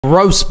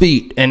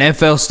Grossbeat in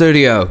FL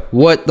Studio.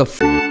 What the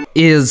f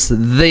is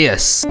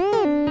this?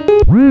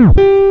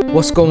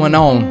 What's going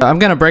on? I'm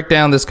gonna break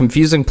down this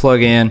confusing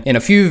plugin in a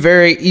few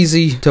very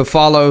easy to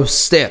follow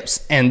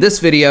steps. And this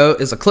video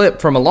is a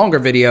clip from a longer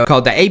video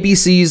called the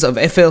ABCs of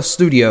FL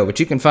Studio, which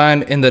you can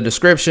find in the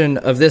description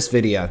of this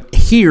video.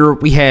 Here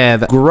we have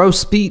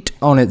Grossbeat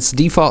on its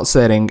default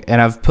setting,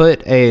 and I've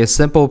put a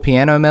simple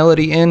piano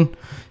melody in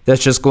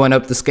that's just going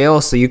up the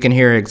scale so you can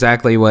hear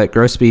exactly what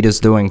Grossbeat is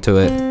doing to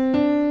it.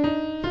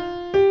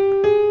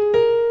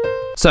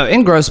 So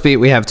in Grossbeat,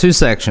 we have two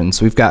sections.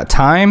 We've got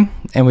time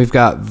and we've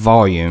got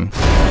volume.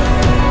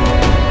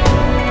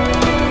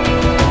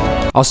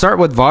 I'll start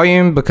with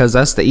volume because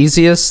that's the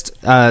easiest.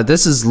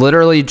 This is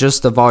literally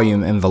just a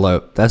volume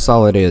envelope. That's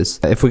all it is.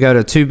 If we go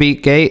to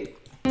 2-beat gate,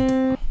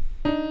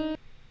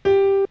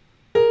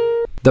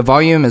 the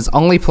volume is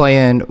only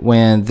playing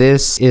when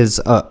this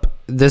is up.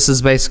 This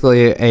is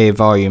basically a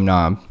volume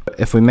knob.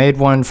 If we made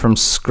one from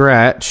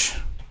scratch,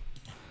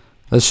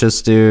 let's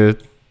just do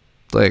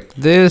like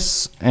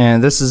this,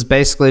 and this is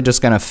basically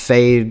just gonna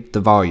fade the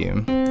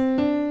volume.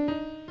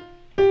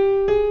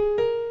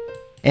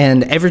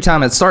 And every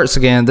time it starts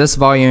again, this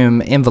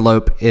volume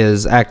envelope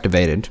is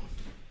activated.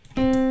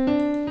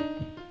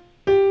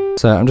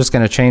 So I'm just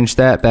gonna change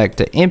that back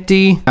to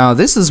empty. Now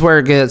this is where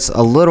it gets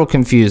a little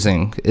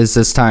confusing, is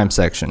this time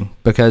section.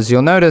 Because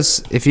you'll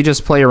notice if you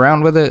just play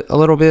around with it a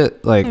little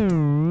bit, like,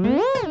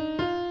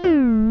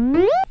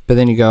 but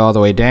then you go all the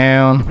way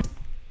down.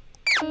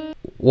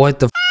 What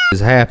the f is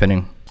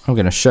happening? I'm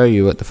gonna show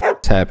you what the f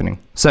is happening.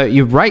 So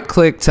you right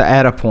click to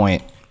add a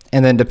point,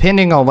 and then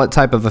depending on what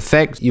type of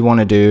effect you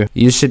want to do,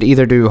 you should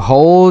either do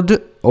hold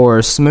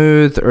or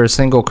smooth or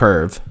single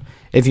curve.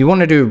 If you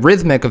want to do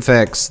rhythmic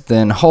effects,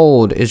 then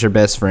hold is your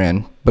best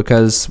friend,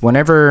 because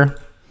whenever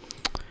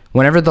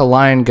the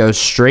line goes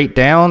straight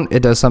down,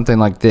 it does something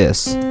like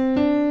this.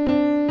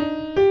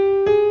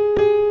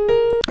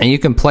 And you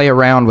can play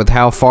around with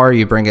how far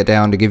you bring it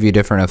down to give you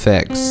different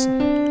effects.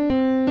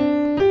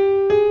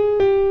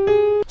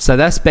 So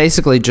that's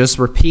basically just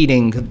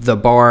repeating the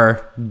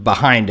bar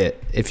behind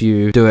it if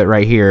you do it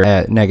right here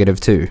at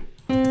 -2.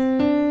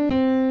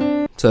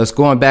 So it's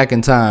going back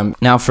in time.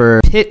 Now for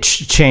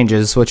pitch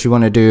changes, what you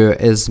want to do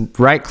is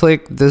right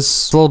click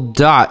this little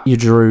dot you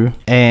drew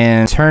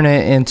and turn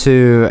it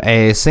into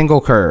a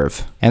single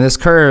curve. And this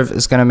curve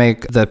is going to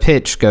make the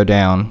pitch go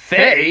down.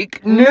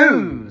 Fake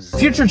news!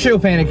 Future Chill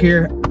Panic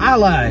here. I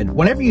lied.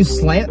 Whenever you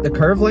slant the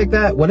curve like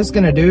that, what it's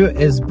going to do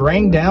is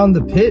bring down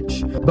the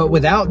pitch, but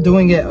without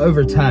doing it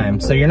over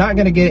time. So you're not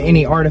going to get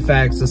any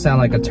artifacts that sound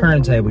like a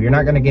turntable. You're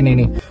not going to get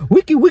any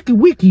wiki wiki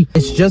wiki.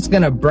 It's just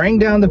going to bring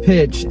down the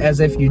pitch as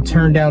if you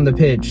turn down the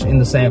pitch in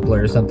the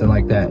sampler or something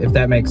like that, if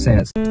that makes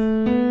sense.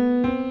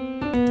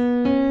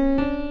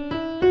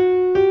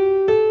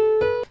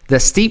 The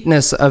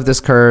steepness of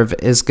this curve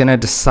is going to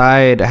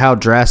decide how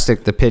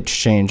drastic the pitch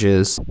change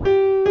is.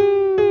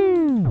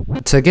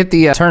 To get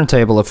the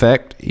turntable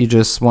effect, you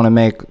just want to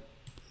make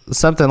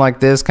something like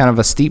this, kind of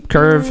a steep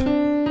curve.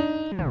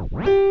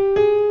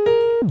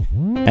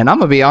 And I'm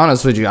gonna be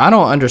honest with you, I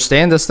don't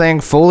understand this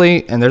thing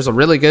fully, and there's a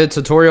really good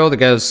tutorial that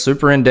goes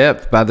super in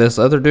depth by this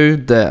other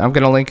dude that I'm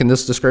gonna link in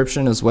this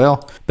description as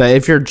well. But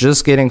if you're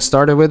just getting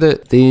started with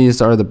it,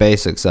 these are the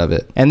basics of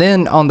it. And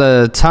then on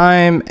the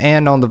time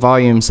and on the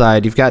volume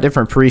side, you've got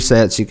different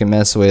presets you can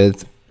mess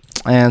with.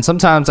 And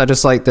sometimes I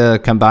just like to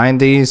combine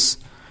these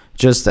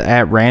just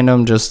at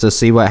random, just to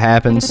see what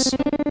happens.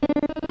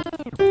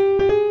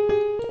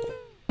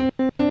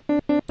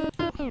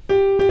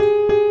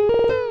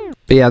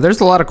 But yeah,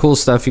 there's a lot of cool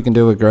stuff you can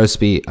do with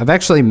Grossbeat. I've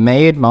actually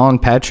made my own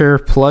patcher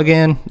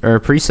plugin or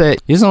preset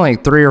using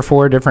like 3 or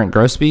 4 different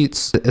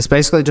Grossbeats. It's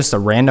basically just a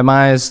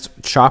randomized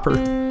chopper.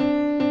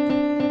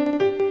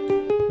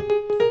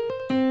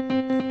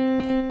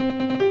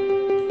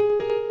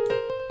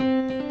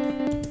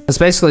 It's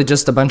basically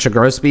just a bunch of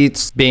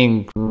Grossbeats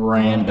being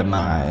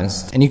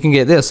randomized. And you can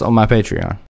get this on my Patreon.